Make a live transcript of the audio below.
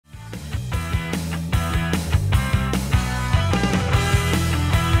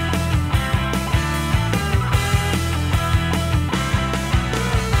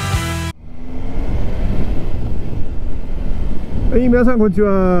はい、皆さんこんにち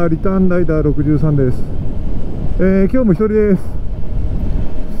は。リターンライダー63です。今日も一人です。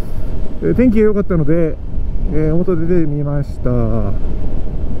天気が良かったので、表出てみました。い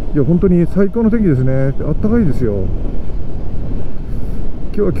や、本当に最高の天気ですね。あったかいですよ。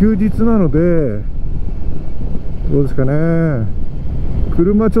今日は休日なので、どうですかね。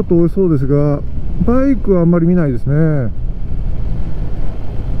車ちょっと多そうですが、バイクはあんまり見ないですね。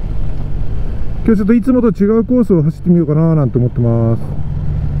今日ちょっといつもと違うコースを走ってみようかななんて思ってます。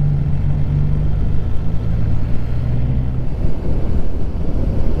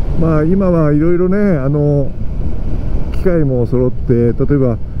まあ今はいろいろね、機械も揃って、例え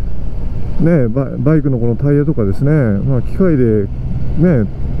ばね、バイクのこのタイヤとかですね、まあ機械でね、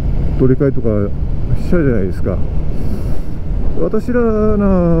取り替えとかしちゃうじゃないですか。私らが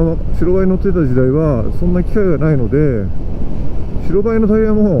白バイ乗ってた時代はそんな機械がないので、白バイのタイ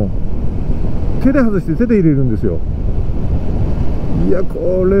ヤも手で外して手で入れるんですよ。いや、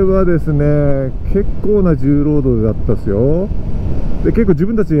これはですね、結構な重労働だったですよ。で、結構自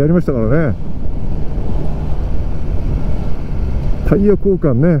分たちでやりましたからね。タイヤ交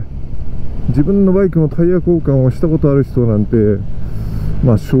換ね、自分のバイクのタイヤ交換をしたことある人なんて、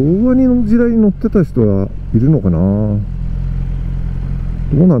まあ昭和の時代に乗ってた人はいるのかな。ど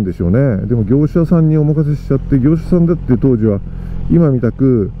うなんでしょうね。でも業者さんにお任せしちゃって、業者さんだって当時は今みた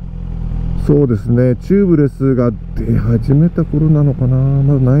く、そうですね、チューブレスが出始めた頃なのかな。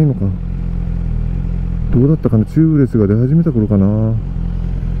まだないのか。どうだったかな。チューブレスが出始めた頃かな。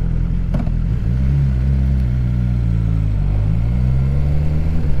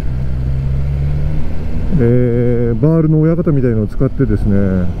バールの親方みたいのを使ってです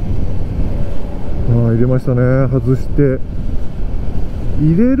ね、入れましたね。外して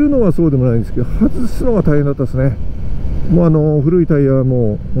入れるのはそうでもないんですけど、外すのが大変だったですね。もう古いタイヤは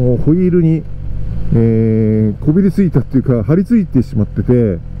もうホイールに、こびりついたっていうか張り付いてしまって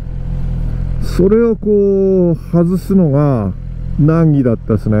て、それをこう外すのが難儀だっ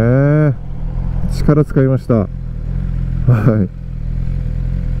たですね。力使いました。はい、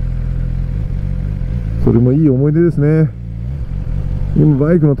それもいい思い出ですね。今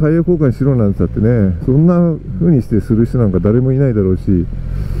バイクのタイヤ交換しろなんて言ったってね、そんな風にしてする人なんか誰もいないだろうし、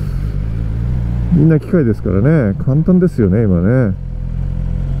みんな機械ですからね、簡単ですよね今ね。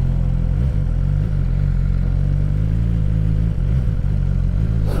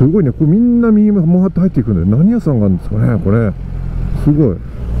すごいね、これみんな右回って入っていくんで、何屋さんがあるんですかねこれ。すごい、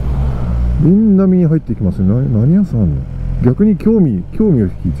みんな右入っていきますね。何屋さんあるの。逆に興味を引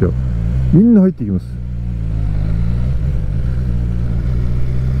いちゃう。みんな入っていきます。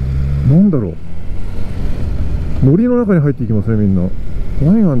なんだろう、森の中に入っていきますねみんな。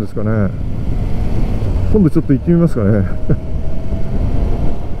何があるんですかね。今度ちょっと行ってみますかね。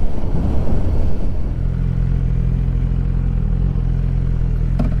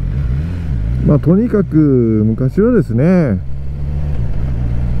まあとにかく昔はですね、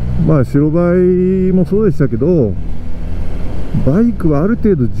まあ白バイもそうでしたけど、バイクはある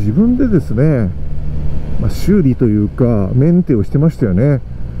程度自分でですね、まあ、修理というかメンテをしてましたよね。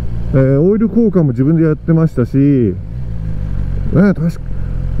オイル交換も自分でやってましたし、ね、確か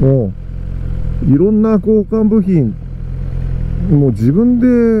もういろんな交換部品もう自分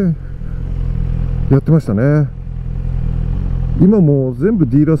でやってましたね。今もう全部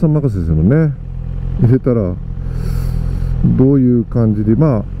ディーラーさん任せですもんね。入れたらどういう感じで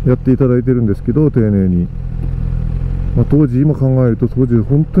まあやっていただいてるんですけど、丁寧に。まあ、当時今考えると当時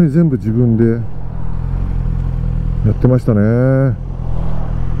本当に全部自分でやってましたね。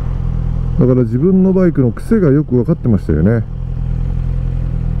だから自分のバイクの癖がよく分かってましたよね。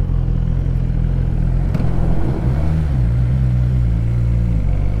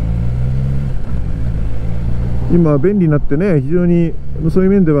今便利になってね、非常にそうい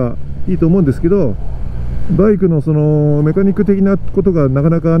う面ではいいと思うんですけど、バイクのそのメカニック的なことがなか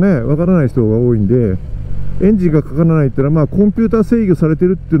なかね分からない人が多いんで、エンジンがかからないっていうのはまあコンピューター制御されて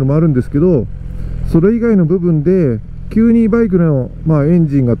るっていうのもあるんですけど、それ以外の部分で急にバイクのまあエン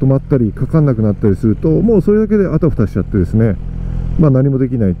ジンが止まったりかかんなくなったりすると、もうそれだけであたふたしちゃってですね、まあ何もで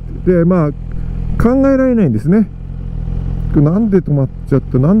きないで、まあ考えられないんですね。なんで止まっちゃっ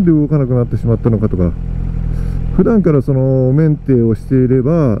た、なんで動かなくなってしまったのかとか。普段からそのメンテをしていれ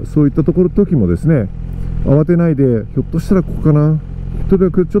ば、そういった時もですね、慌てないで、ひょっとしたらここかな、ちょっ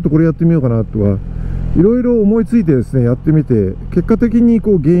とこれやってみようかなとか、いろいろ思いついてですねやってみて、結果的に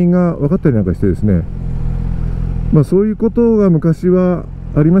こう原因が分かったりなんかしてですね、まあそういうことが昔は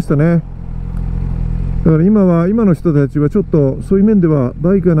ありましたね。だから今の人たちはちょっとそういう面では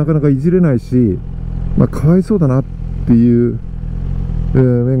バイクがなかなかいじれないし、まあかわいそうだなっていう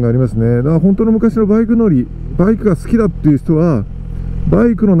面がありますね。だから本当の昔のバイクバイクが好きだっていう人はバ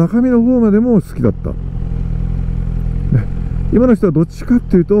イクの中身の方までも好きだった、ね、今の人はどっちかっ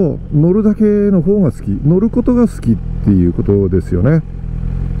ていうと乗るだけの方が好き、乗ることが好きっていうことですよね。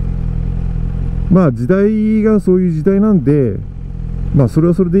まあ時代がそういう時代なんで、まあそれ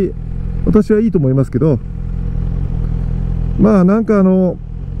はそれで私はいいと思いますけど、まあなんか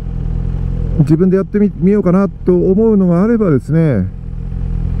自分でやってみようかなと思うのがあればですね、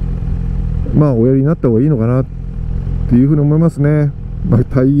まあおやりになった方がいいのかなっていうふうに思いますね。まあ、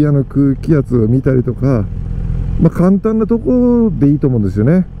タイヤの空気圧を見たりとか、まあ、簡単なところでいいと思うんですよ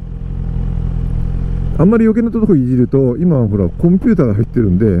ね。あんまり余計なところいじると、今はほらコンピューターが入って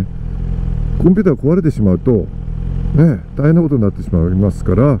るんで、コンピューターが壊れてしまうとね、大変なことになってしまいます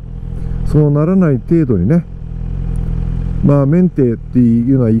から、そうならない程度にね、まあメンテって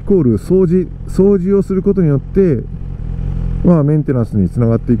いうのはイコール掃除をすることによって、まあメンテナンスにつな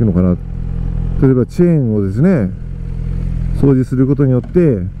がっていくのかな。例えばチェーンをですね掃除することによって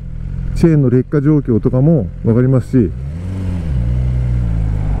チェーンの劣化状況とかも分かりますし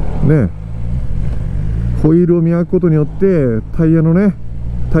ね、ホイールを磨くことによってタイヤの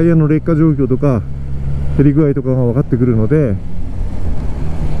劣化状況とか減り具合とかが分かってくるので、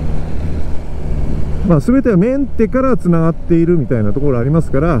まあ全てはメンテからつながっているみたいなところありま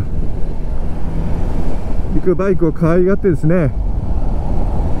すから、バイクを可愛がってですね、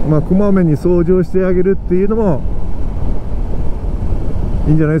まあこまめに掃除をしてあげるっていうのも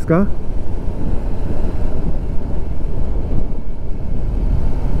いいんじゃないですか。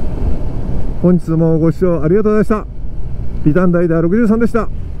本日もご視聴ありがとうございました。リターンライダー63でした。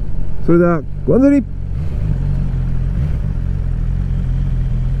それではご安全に。